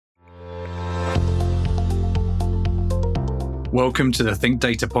Welcome to the Think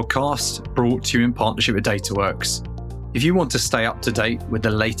Data podcast, brought to you in partnership with DataWorks. If you want to stay up to date with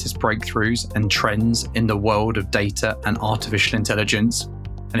the latest breakthroughs and trends in the world of data and artificial intelligence,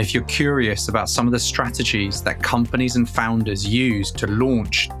 and if you're curious about some of the strategies that companies and founders use to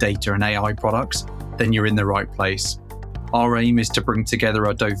launch data and AI products, then you're in the right place. Our aim is to bring together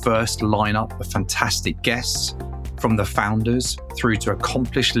a diverse lineup of fantastic guests, from the founders through to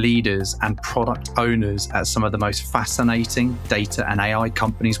accomplished leaders and product owners at some of the most fascinating data and AI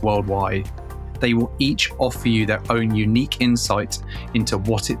companies worldwide. They will each offer you their own unique insight into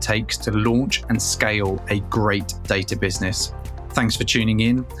what it takes to launch and scale a great data business. Thanks for tuning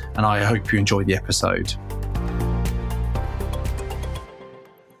in, and I hope you enjoy the episode.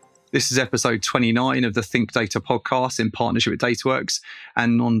 This is episode 29 of the Think Data podcast in partnership with DataWorks.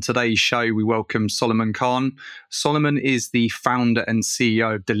 And on today's show, we welcome Solomon Kahn. Solomon is the founder and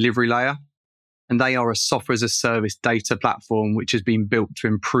CEO of Delivery Layer, and they are a software as a service data platform which has been built to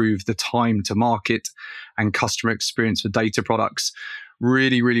improve the time to market and customer experience for data products.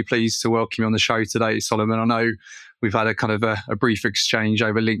 Really pleased to welcome you on the show today, Solomon. I know we've had a kind of a brief exchange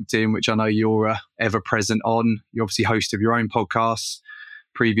over LinkedIn, which I know you're ever present on. You're obviously host of your own podcast,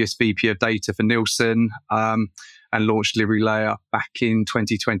 previous VP of data for Nielsen, and launched Delivery Layer back in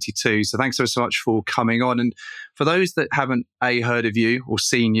 2022. So thanks so much for coming on. And for those that haven't heard of you or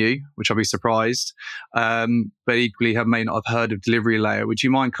seen you, which I'll be surprised, but equally may not have heard of Delivery Layer, would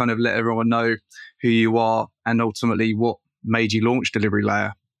you mind kind of let everyone know who you are and ultimately what made you launch Delivery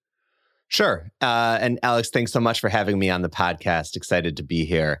Layer? Sure. And Alex, thanks so much for having me on the podcast. Excited to be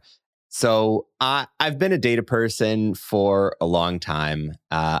here. So I've been a data person for a long time.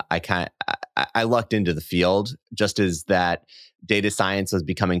 I lucked into the field just as that data science was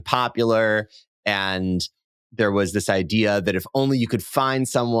becoming popular, and there was this idea that if only you could find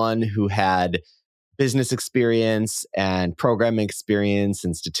someone who had business experience and programming experience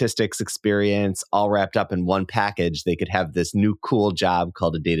and statistics experience all wrapped up in one package, they could have this new cool job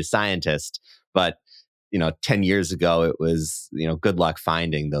called a data scientist. But 10 years ago, it was, good luck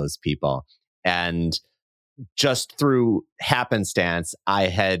finding those people. And just through happenstance, I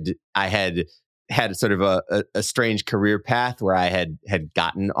had sort of a strange career path where I had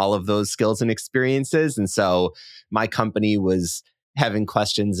gotten all of those skills and experiences. And so my company was having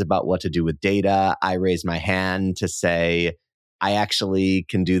questions about what to do with data. I raised my hand to say, I actually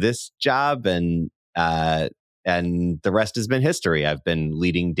can do this job. And the rest has been history. I've been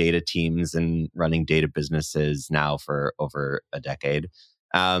leading data teams and running data businesses now for over a decade.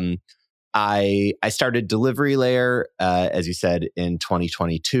 I started Delivery Layer, as you said, in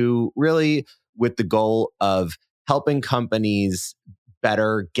 2022, really with the goal of helping companies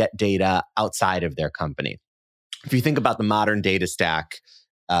better get data outside of their company. If you think about the modern data stack,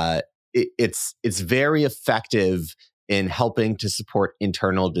 it's very effective in helping to support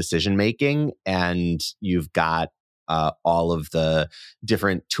internal decision making, and you've got all of the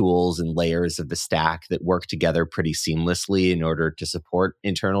different tools and layers of the stack that work together pretty seamlessly in order to support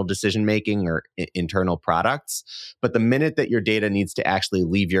internal decision making or internal products. But the minute that your data needs to actually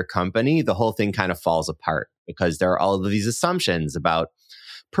leave your company, the whole thing kind of falls apart because there are all of these assumptions about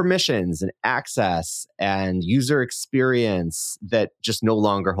permissions and access and user experience that just no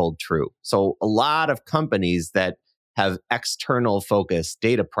longer hold true. So a lot of companies that have external focused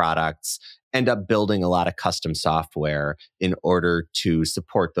data products end up building a lot of custom software in order to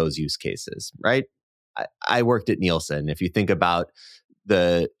support those use cases, right? I worked at Nielsen. If you think about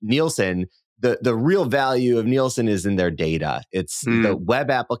the Nielsen, the real value of Nielsen is in their data. It's the web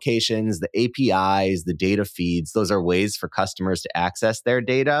applications, the APIs, the data feeds. Those are ways for customers to access their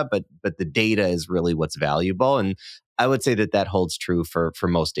data, but the data is really what's valuable. And I would say that holds true for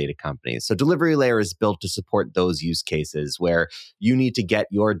most data companies. So Delivery Layer is built to support those use cases where you need to get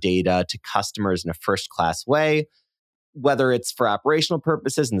your data to customers in a first-class way, whether it's for operational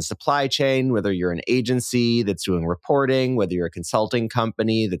purposes in the supply chain, whether you're an agency that's doing reporting, whether you're a consulting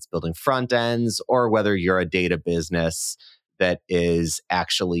company that's building front ends, or whether you're a data business that is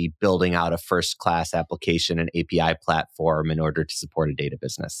actually building out a first-class application and API platform in order to support a data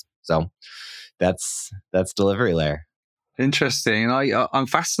business. So that's Delivery Layer. Interesting. I'm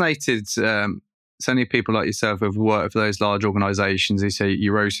fascinated. So many people like yourself have worked for those large organizations. They say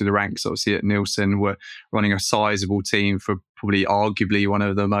you rose through the ranks, obviously at Nielsen, were running a sizable team for probably arguably one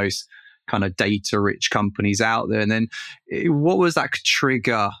of the most kind of data-rich companies out there. And then what was that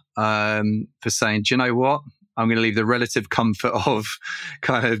trigger for saying, do you know what? I'm going to leave the relative comfort of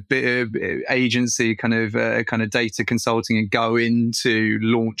kind of agency, kind of data consulting, and go into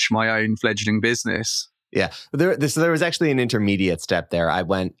launch my own fledgling business. Yeah, there was actually an intermediate step there. I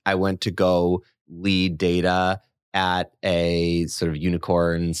went to go lead data at a sort of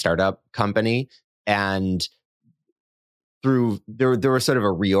unicorn startup company. And there was sort of a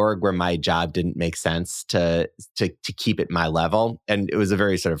reorg where my job didn't make sense to keep it my level, and it was a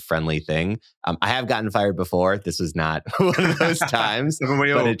very sort of friendly thing. I have gotten fired before. This was not one of those times, Haven't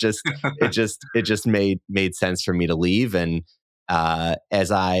we but all? it just made sense for me to leave. And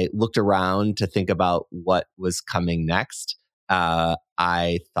as I looked around to think about what was coming next,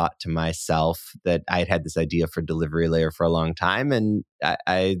 I thought to myself that I'd had this idea for delivery layer for a long time, and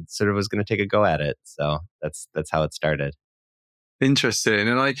I sort of was going to take a go at it. So that's how it started. Interesting.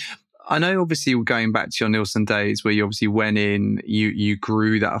 And I know obviously going back to your Nielsen days where you obviously went in, you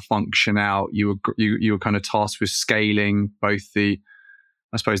grew that function out. You were kind of tasked with scaling both I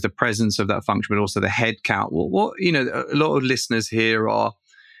suppose the presence of that function, but also the headcount. What a lot of listeners here are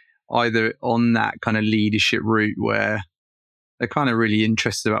either on that kind of leadership route where they're kind of really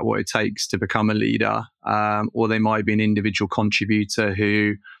interested about what it takes to become a leader, or they might be an individual contributor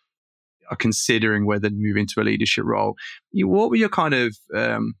who are considering whether to move into a leadership role. What were your kind of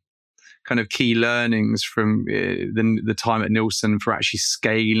key learnings from the time at Nielsen for actually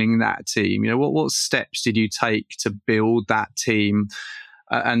scaling that team? What steps did you take to build that team?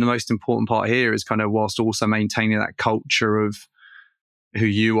 And the most important part here is kind of whilst also maintaining that culture of who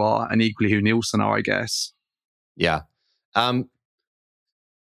you are and equally who Nielsen are, I guess. Yeah.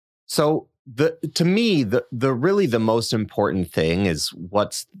 So to me, the really the most important thing is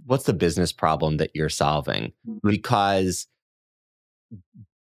what's the business problem that you're solving, because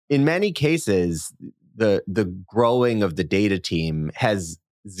in many cases the growing of the data team has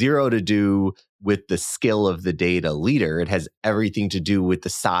zero to do with the skill of the data leader. It has everything to do with the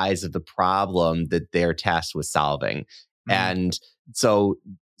size of the problem that they're tasked with solving. And so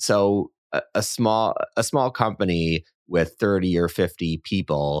a small company with 30 or 50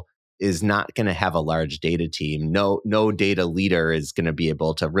 people is not going to have a large data team. No data leader is going to be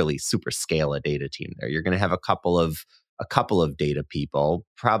able to really super scale a data team there. You're going to have a couple of data people,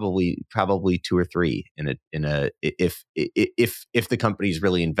 probably two or three if the company is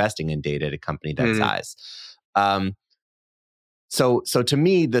really investing in data at a company that size. So to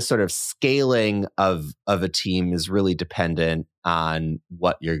me, the sort of scaling of a team is really dependent on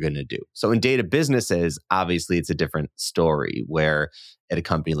what you're going to do. So in data businesses, obviously it's a different story, where at a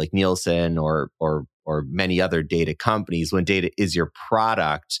company like Nielsen or many other data companies, when data is your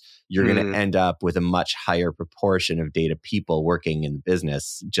product, you're going to end up with a much higher proportion of data people working in the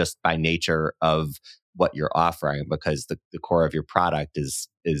business just by nature of what you're offering, because the core of your product is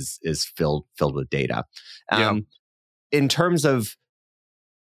filled with data. In terms of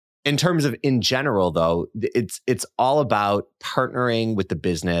in general, though, it's all about partnering with the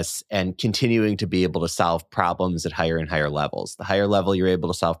business and continuing to be able to solve problems at higher and higher levels. The higher level you're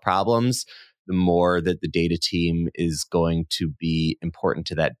able to solve problems, the more that the data team is going to be important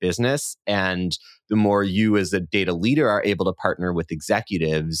to that business, and the more you as a data leader are able to partner with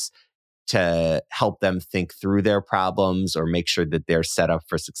executives to help them think through their problems or make sure that they're set up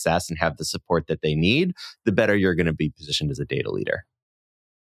for success and have the support that they need, the better you're going to be positioned as a data leader.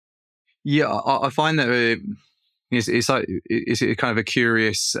 Yeah, I find that it's a kind of a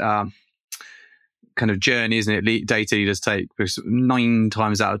curious kind of journey, isn't it? Data leaders take, because 9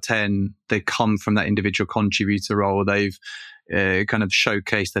 times out of 10 they come from that individual contributor role. They've kind of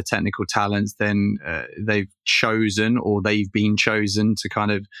showcased their technical talents, then they've chosen or they've been chosen to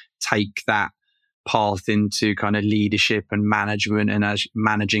kind of take that path into kind of leadership and management, and as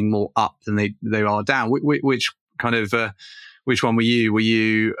managing more up than they are down. Which kind of which one were you? Were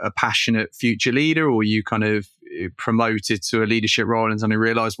you a passionate future leader, or were you kind of promoted to a leadership role and suddenly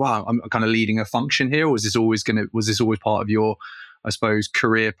realized, wow, I'm kind of leading a function here? Or was this always part of your, I suppose,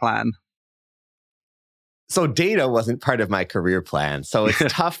 career plan? So data wasn't part of my career plan. So it's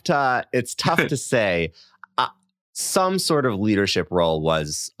tough to say. Some sort of leadership role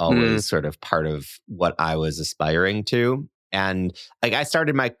was always sort of part of what I was aspiring to. And like I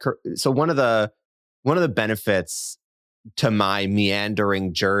started so one of the benefits to my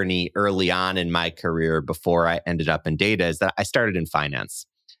meandering journey early on in my career before I ended up in data is that I started in finance.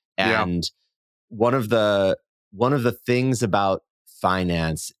 And one of the things about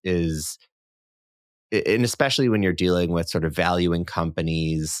finance is, and especially when you're dealing with sort of valuing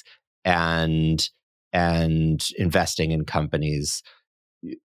companies and investing in companies,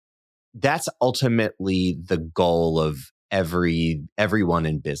 that's ultimately the goal of everyone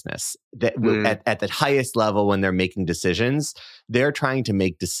in business. That at the highest level, when they're making decisions, they're trying to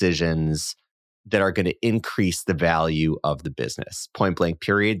make decisions that are going to increase the value of the business. Point blank,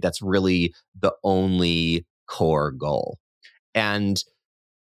 period. That's really the only core goal. And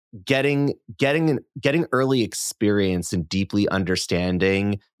getting early experience and deeply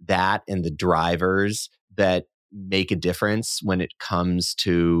understanding that and the drivers that make a difference when it comes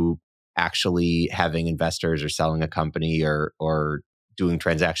to actually having investors or selling a company or doing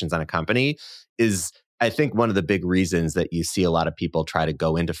transactions on a company is, I think, one of the big reasons that you see a lot of people try to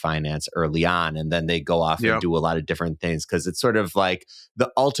go into finance early on, and then they go off and do a lot of different things, because it's sort of like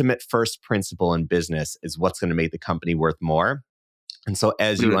the ultimate first principle in business is what's going to make the company worth more. And so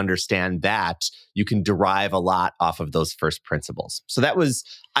as you understand that, you can derive a lot off of those first principles. So that was,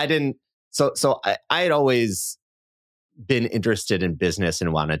 I had always been interested in business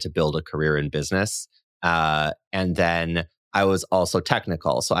and wanted to build a career in business. And then I was also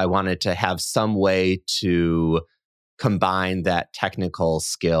technical. So I wanted to have some way to combine that technical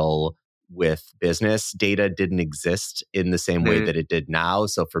skill with business. Data didn't exist in the same way that it did now.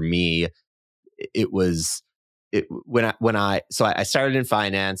 So for me, it was I started in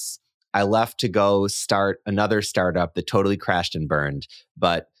finance. I left to go start another startup that totally crashed and burned.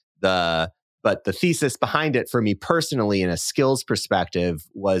 But the thesis behind it for me personally, in a skills perspective,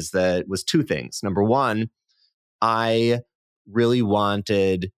 was two things. Number one, I really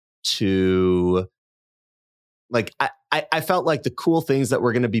wanted to, like, I felt like the cool things that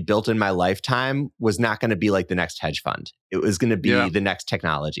were going to be built in my lifetime was not going to be like the next hedge fund. It was going to be the next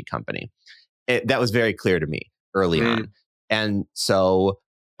technology company. That was very clear to me early on. And so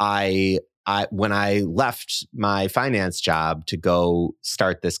when I left my finance job to go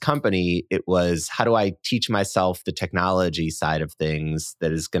start this company, it was, how do I teach myself the technology side of things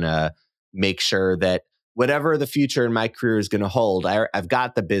that is going to make sure that whatever the future in my career is going to hold, I've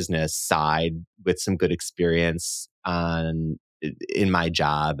got the business side with some good experience in my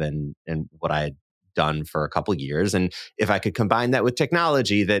job and what I had done for a couple of years. And if I could combine that with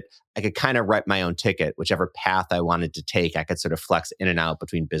technology, that I could kind of write my own ticket, whichever path I wanted to take, I could sort of flex in and out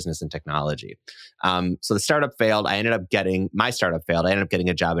between business and technology. So the startup failed. My startup failed. I ended up getting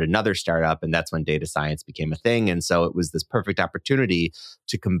a job at another startup, and that's when data science became a thing. And so it was this perfect opportunity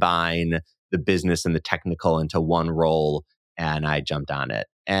to combine the business and the technical into one role, and I jumped on it.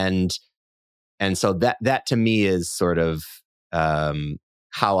 And so that to me is sort of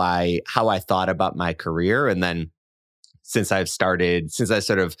how I thought about my career. And then since I sort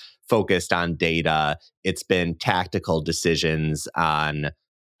of focused on data, it's been tactical decisions on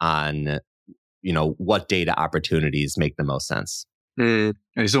what data opportunities make the most sense. And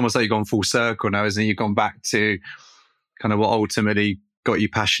it's almost like you've gone full circle now, isn't it? You've gone back to kind of what ultimately got you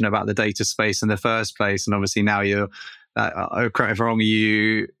passionate about the data space in the first place. And obviously now you're, correct me if I'm wrong,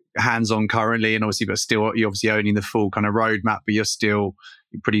 you hands-on currently, and obviously, but still you're obviously owning the full kind of roadmap, but you're still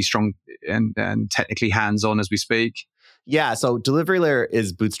pretty strong and technically hands-on as we speak. Yeah, so Delivery Layer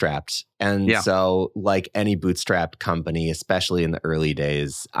is bootstrapped. And so like any bootstrapped company, especially in the early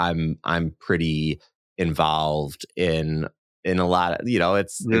days, I'm pretty involved in a lot of,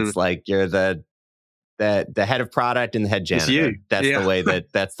 it's like you're the head of product and the head janitor. That's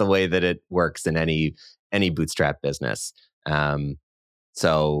the way that it works in any bootstrap business.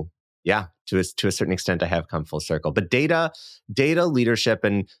 So yeah, to a certain extent, I have come full circle. But data leadership,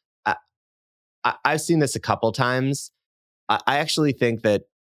 and I've seen this a couple times. I actually think that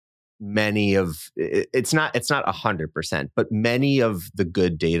it's not 100%, but many of the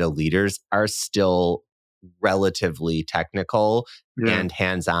good data leaders are still relatively technical and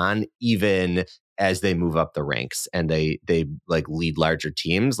hands-on, even as they move up the ranks and they like lead larger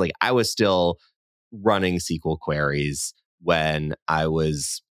teams. Like I was still running SQL queries when I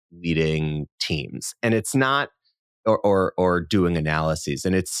was leading teams, and it's not or doing analyses,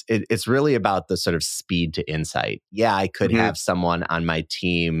 and it's really about the sort of speed to insight. Yeah, I could have someone on my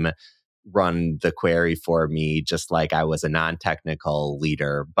team run the query for me, just like I was a non-technical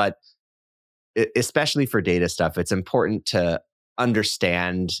leader. But especially for data stuff, it's important to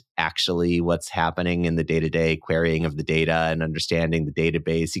understand actually what's happening in the day-to-day querying of the data and understanding the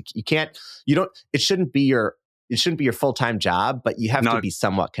database. It shouldn't be your full-time job, but you have to be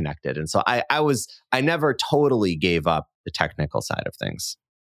somewhat connected. And so I never totally gave up the technical side of things.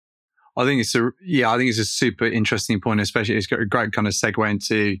 I think it's a super interesting point, especially it's got a great kind of segue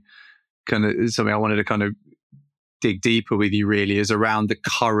into kind of something I wanted to kind of dig deeper with you really, is around the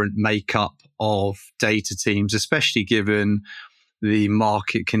current makeup of data teams, especially given the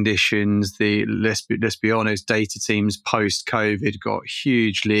market conditions. Let's be honest, data teams post-COVID got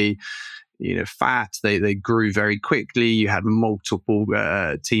hugely fat. They grew very quickly. You had multiple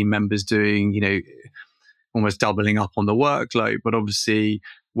team members doing almost doubling up on the workload. But obviously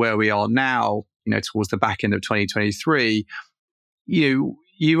where we are now, towards the back end of 2023,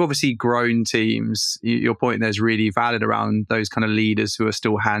 you've obviously grown teams. Your point there is really valid around those kind of leaders who are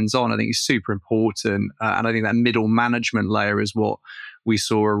still hands-on. I think it's super important. And I think that middle management layer is what we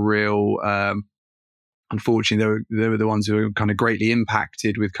saw a real, unfortunately, they were the ones who were kind of greatly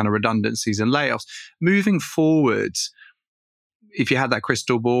impacted with kind of redundancies and layoffs. Moving forward, if you had that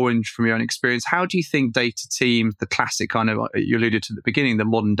crystal ball and from your own experience, how do you think data teams, the classic kind of, you alluded to at the beginning, the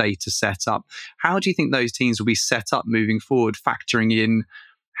modern data setup, how do you think those teams will be set up moving forward, factoring in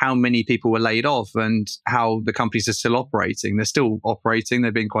how many people were laid off and how the companies are still operating? They're still operating,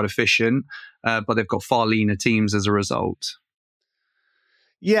 they're being quite efficient, but they've got far leaner teams as a result.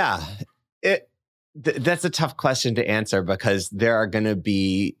 Yeah, that's a tough question to answer because there are going to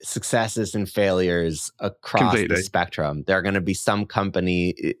be successes and failures across the spectrum. There are going to be some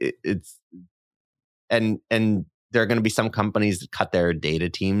and there are going to be some companies that cut their data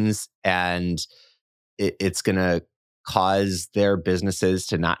teams, and it's going to cause their businesses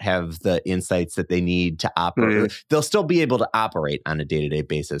to not have the insights that they need to operate. Mm-hmm. They'll still be able to operate on a day-to-day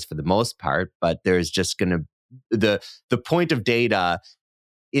basis for the most part, but there's just going to the point of data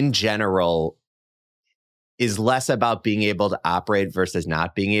in general is less about being able to operate versus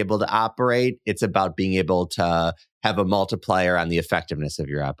not being able to operate. It's about being able to have a multiplier on the effectiveness of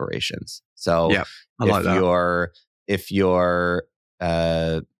your operations. So if your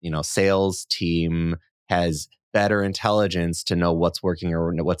sales team has better intelligence to know what's working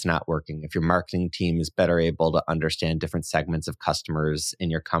or what's not working, if your marketing team is better able to understand different segments of customers in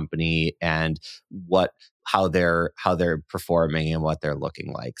your company and how they're performing and what they're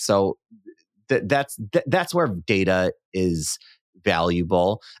looking like. So that's where data is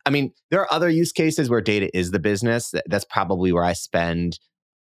valuable. I mean, there are other use cases where data is the business. That's probably where I spend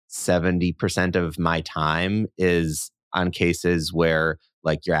 70% of my time is on cases where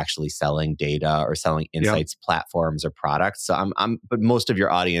like you're actually selling data or selling insights, platforms or products. So but most of your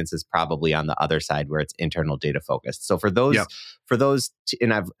audience is probably on the other side where it's internal data focused. So for those,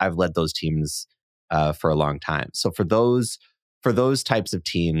 and I've led those teams for a long time. So for those types of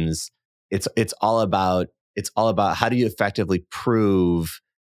teams, it's all about how do you effectively prove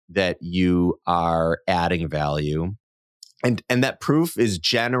that you are adding value, and that proof is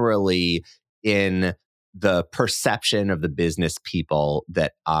generally in the perception of the business people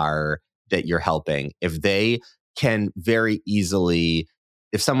that you're helping. If they can very easily,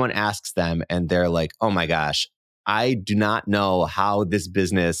 if someone asks them and they're like, "Oh my gosh, I do not know how this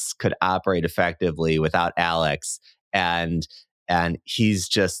business could operate effectively without Alex," and he's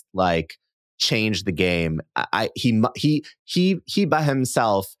just like changed the game. He by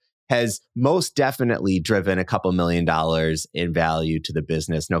himself has most definitely driven a couple $1 million in value to the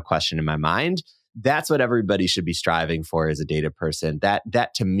business, no question in my mind. That's what everybody should be striving for as a data person. That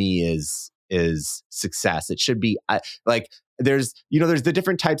to me is success. It should be there's the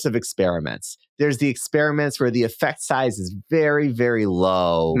different types of experiments. There's the experiments where the effect size is very, very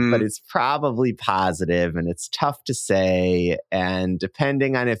low, but it's probably positive and it's tough to say. And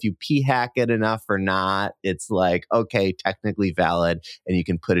depending on if you p-hack it enough or not, it's like, okay, technically valid, and you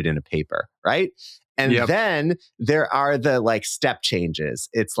can put it in a paper, right? And then there are the like step changes.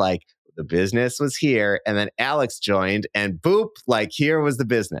 It's like the business was here and then Alex joined and boop, like here was the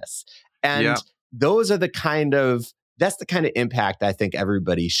business. And those are that's the kind of impact I think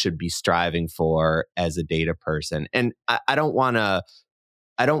everybody should be striving for as a data person. And I don't want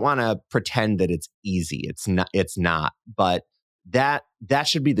to pretend that it's easy. It's not, but that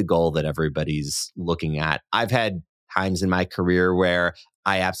should be the goal that everybody's looking at. I've had times in my career where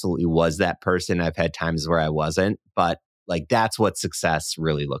I absolutely was that person. I've had times where I wasn't, but like that's what success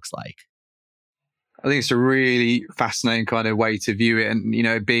really looks like. I think it's a really fascinating kind of way to view it.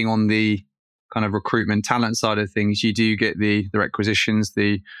 And, being on the kind of recruitment talent side of things, you do get the requisitions,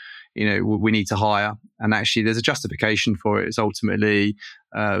 we need to hire. And actually there's a justification for it. It's ultimately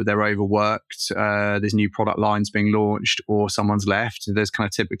they're overworked, there's new product lines being launched or someone's left. There's kind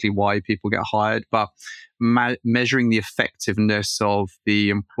of typically why people get hired. But measuring the effectiveness of the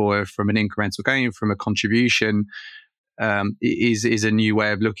employer from an incremental gain, from a contribution, is a new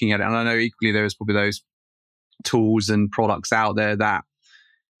way of looking at it. And I know equally there's probably those tools and products out there that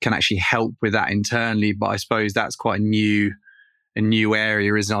can actually help with that internally, but I suppose that's quite a new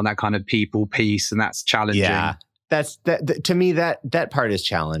area, isn't it, on that kind of people piece, and that's challenging. Yeah, to me that part is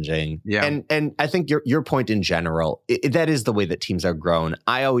challenging. Yeah, and I think your point in general, that is the way that teams are grown.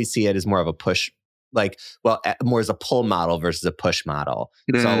 I always see it as more of a push, more as a pull model versus a push model.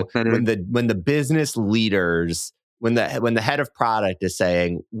 So when the business leaders, when the head of product is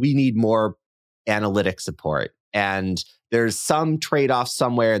saying we need more analytic support, And there's some trade-off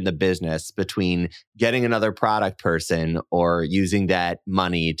somewhere in the business between getting another product person or using that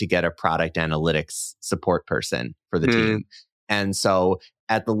money to get a product analytics support person for the team. And so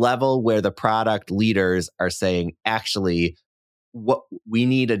at the level where the product leaders are saying, actually, what we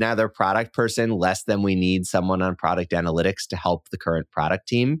need another product person less than we need someone on product analytics to help the current product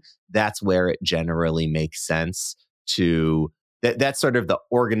team, that's where it generally makes sense to that's sort of the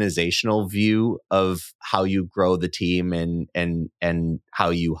organizational view of how you grow the team and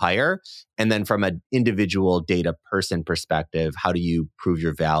how you hire. And then from an individual data person perspective, how do you prove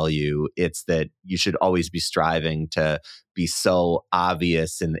your value? It's that you should always be striving to be so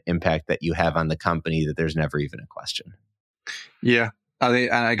obvious in the impact that you have on the company that there's never even a question. Yeah, I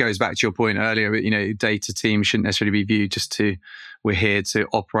think, and it goes back to your point earlier. Data teams shouldn't necessarily be viewed just we're here to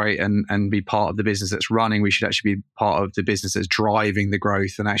operate and be part of the business that's running. We should actually be part of the business that's driving the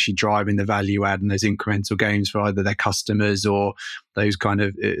growth and actually driving the value add and those incremental gains for either their customers or those kind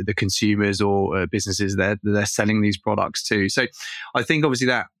of the consumers or businesses that they're selling these products to. So I think obviously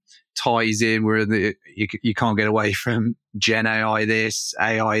that ties in where you can't get away from Gen AI this,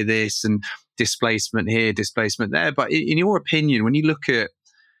 AI this, and displacement here, displacement there. But in your opinion, when you look at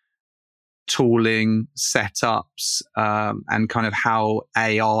tooling, setups, and kind of how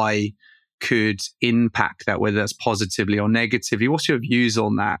AI could impact that, whether that's positively or negatively, what's your views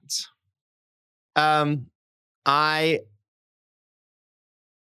on that? I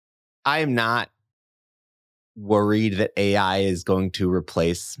am not worried that AI is going to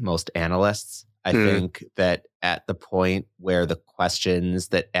replace most analysts. I think that at the point where the questions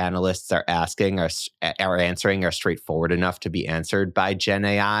that analysts are asking are answering are straightforward enough to be answered by Gen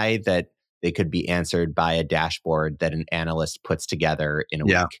AI, that they could be answered by a dashboard that an analyst puts together in a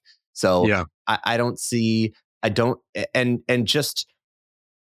week. So I don't see, and just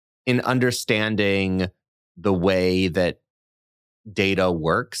in understanding the way that data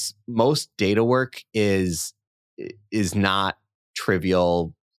works, most data work is not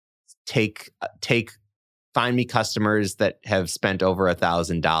trivial. Find me customers that have spent over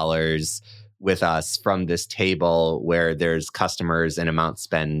 $1,000 with us from this table where there's customers and amount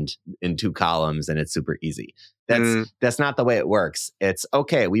spend in 2 columns, and it's super easy. That's not the way it works. It's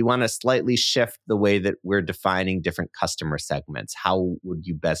okay. We want to slightly shift the way that we're defining different customer segments. How would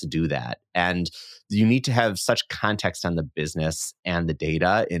you best do that? And you need to have such context on the business and the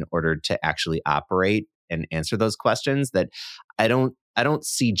data in order to actually operate and answer those questions that I don't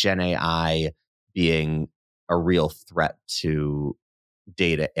see Gen AI being a real threat to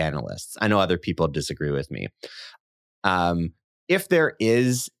data analysts. I know other people disagree with me. If there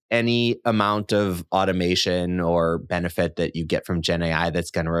is any amount of automation or benefit that you get from Gen AI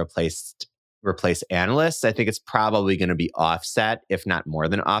that's going to replace analysts, I think it's probably going to be offset, if not more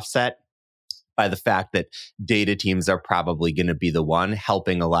than offset, by the fact that data teams are probably going to be the one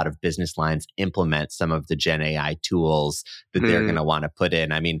helping a lot of business lines implement some of the Gen AI tools that they're going to want to put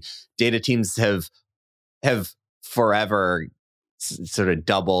in. I mean, data teams have forever sort of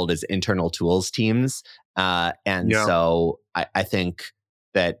doubled as internal tools teams. So I think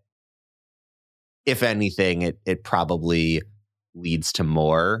that if anything, it probably leads to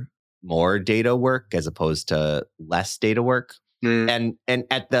more data work as opposed to less data work. And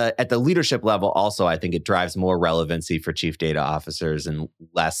at the leadership level, also, I think it drives more relevancy for chief data officers and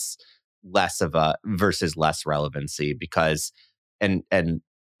less relevancy because, and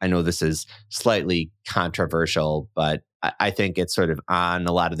I know this is slightly controversial, but I think it's sort of on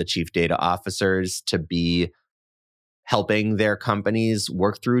a lot of the chief data officers to be helping their companies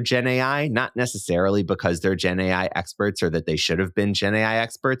work through Gen AI, not necessarily because they're Gen AI experts or that they should have been Gen AI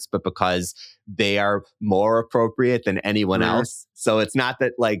experts, but because they are more appropriate than anyone else. So it's not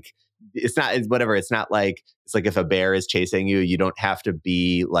that it's not like if a bear is chasing you, you don't have to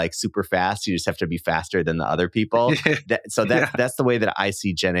be like super fast. You just have to be faster than the other people. That's the way that I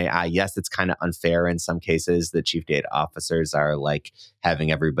see Gen AI. Yes, it's kind of unfair in some cases that chief data officers are like having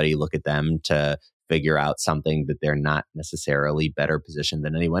everybody look at them to figure out something that they're not necessarily better positioned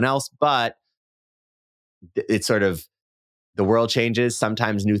than anyone else. But it's sort of, the world changes.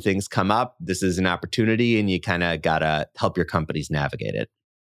 Sometimes new things come up. This is an opportunity and you kind of got to help your companies navigate it.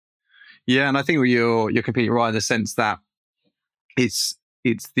 Yeah, and I think you're completely right in the sense that it's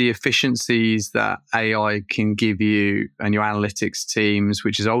the efficiencies that AI can give you and your analytics teams,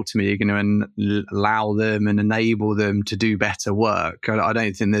 which is ultimately going to allow them and enable them to do better work. I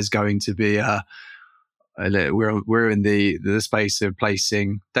don't think there's going to be we're in the space of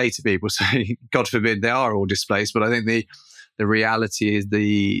placing data people, so God forbid they are all displaced. But I think the reality is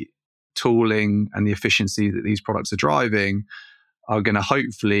the tooling and the efficiency that these products are driving are going to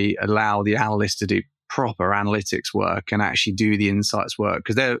hopefully allow the analysts to do proper analytics work and actually do the insights work,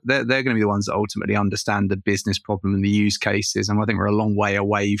 because they're going to be the ones that ultimately understand the business problem and the use cases. And I think we're a long way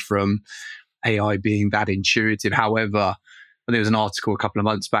away from AI being that intuitive. However, there was an article a couple of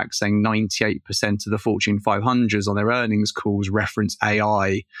months back saying 98% of the Fortune 500s on their earnings calls reference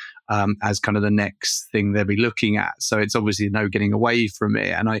AI as kind of the next thing they'll be looking at. So it's obviously no getting away from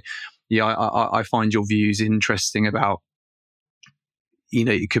it. And I find your views interesting about,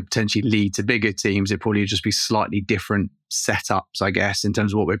 it could potentially lead to bigger teams. It probably just be slightly different setups, I guess, in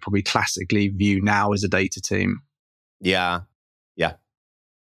terms of what we probably classically view now as a data team. Yeah. Yeah.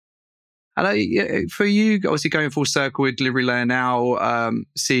 And for you, obviously going full circle with Delivery Layer now,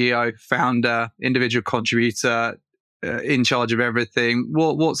 CEO, founder, individual contributor, in charge of everything.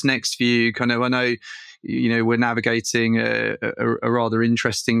 What's next for you? Kind of, I know, we're navigating a rather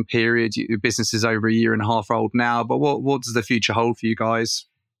interesting period. Your business is over a year and a half old now, but what does the future hold for you guys?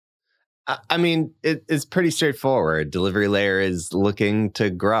 I mean, it's pretty straightforward. Delivery Layer is looking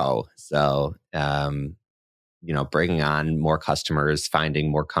to grow. So, bringing on more customers,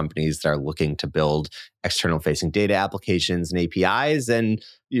 finding more companies that are looking to build external facing data applications and APIs, and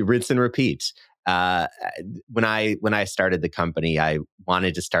you rinse and repeat. When I started the company, I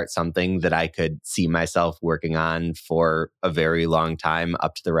wanted to start something that I could see myself working on for a very long time,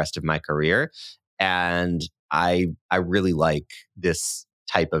 up to the rest of my career. And I really like this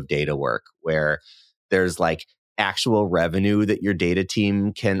type of data work where there's like actual revenue that your data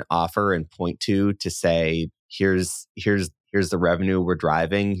team can offer and point to say, here's the revenue we're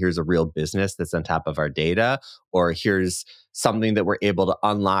driving. Here's a real business that's on top of our data, or here's something that we're able to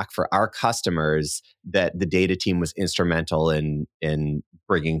unlock for our customers that the data team was instrumental in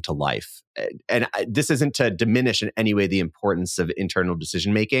bringing to life. And this isn't to diminish in any way the importance of internal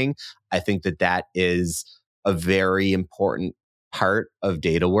decision making. I think that is a very important part of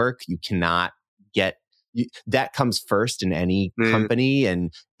data work. You cannot get that comes first in any company,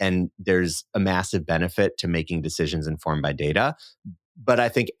 and there's a massive benefit to making decisions informed by data. But I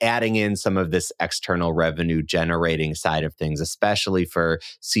think adding in some of this external revenue generating side of things, especially for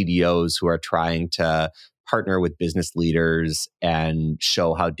CDOs who are trying to partner with business leaders and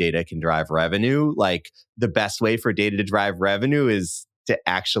show how data can drive revenue, like the best way for data to drive revenue is to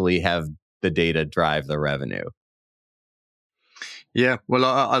actually have the data drive the revenue. Yeah, well,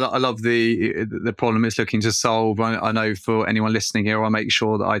 I love the problem it's looking to solve. I know for anyone listening here, I'll make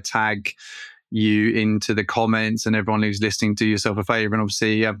sure that I tag you into the comments, and everyone who's listening, do yourself a favor and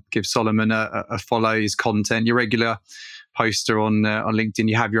obviously give Solomon a follow. His content, your regular poster on LinkedIn.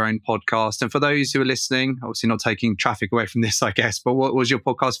 You have your own podcast, and for those who are listening, obviously not taking traffic away from this, I guess, but what was your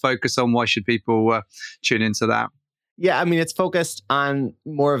podcast focus on? Why should people tune into that? Yeah, I mean, it's focused on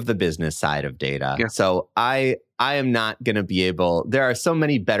more of the business side of data. Yeah. So I am not going to be able, there are so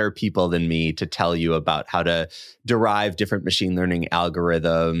many better people than me to tell you about how to derive different machine learning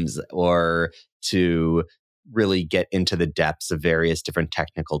algorithms or to really get into the depths of various different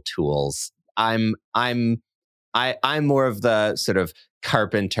technical tools. I'm more of the sort of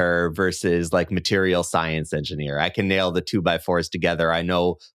carpenter versus like material science engineer. I can nail the 2x4s together. I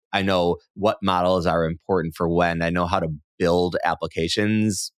know what models are important for when. I know how to build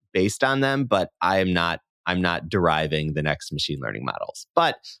applications based on them, but I'm not deriving the next machine learning models.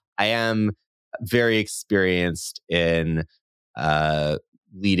 But I am very experienced in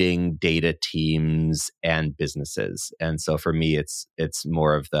leading data teams and businesses. And so for me, it's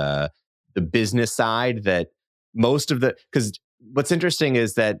more of the business side that because what's interesting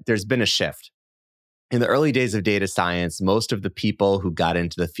is that there's been a shift. In the early days of data science, most of the people who got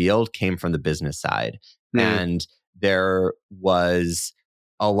into the field came from the business side. And there was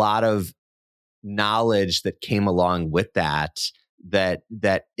a lot of knowledge that came along with that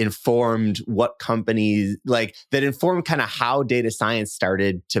informed what companies, like that informed kind of how data science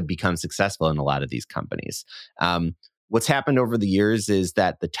started to become successful in a lot of these companies. What's happened over the years is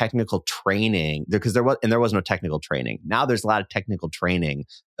that the technical training, because there was no technical training. Now there's a lot of technical training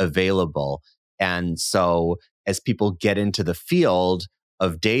available. And so as people get into the field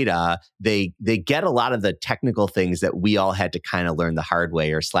of data, they get a lot of the technical things that we all had to kind of learn the hard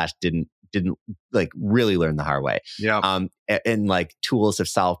way or / didn't like really learn the hard way. Yeah. And like tools have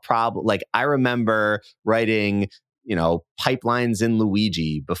solved problems. Like I remember writing, pipelines in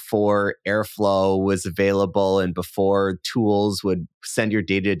Luigi before Airflow was available and before tools would send your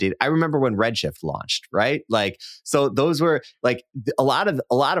data. I remember when Redshift launched, right? Like, so those were like a lot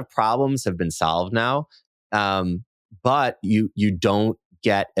of problems have been solved now. But you don't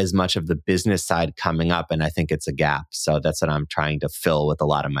get as much of the business side coming up. And I think it's a gap. So that's what I'm trying to fill with a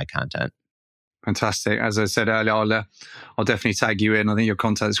lot of my content. Fantastic. As I said earlier, I'll definitely tag you in. I think your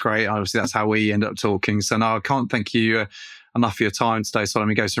content is great. Obviously, that's how we end up talking. So no, I can't thank you enough for your time today, Solomon.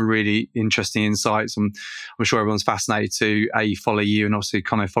 You gave some really interesting insights. I'm sure everyone's fascinated to follow you and obviously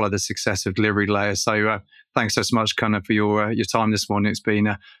kind of follow the success of Delivery Layer. So thanks so much, kind of, for your time this morning. It's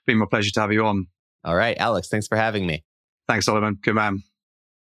been my pleasure to have you on. All right, Alex, thanks for having me. Thanks, Solomon. Good man.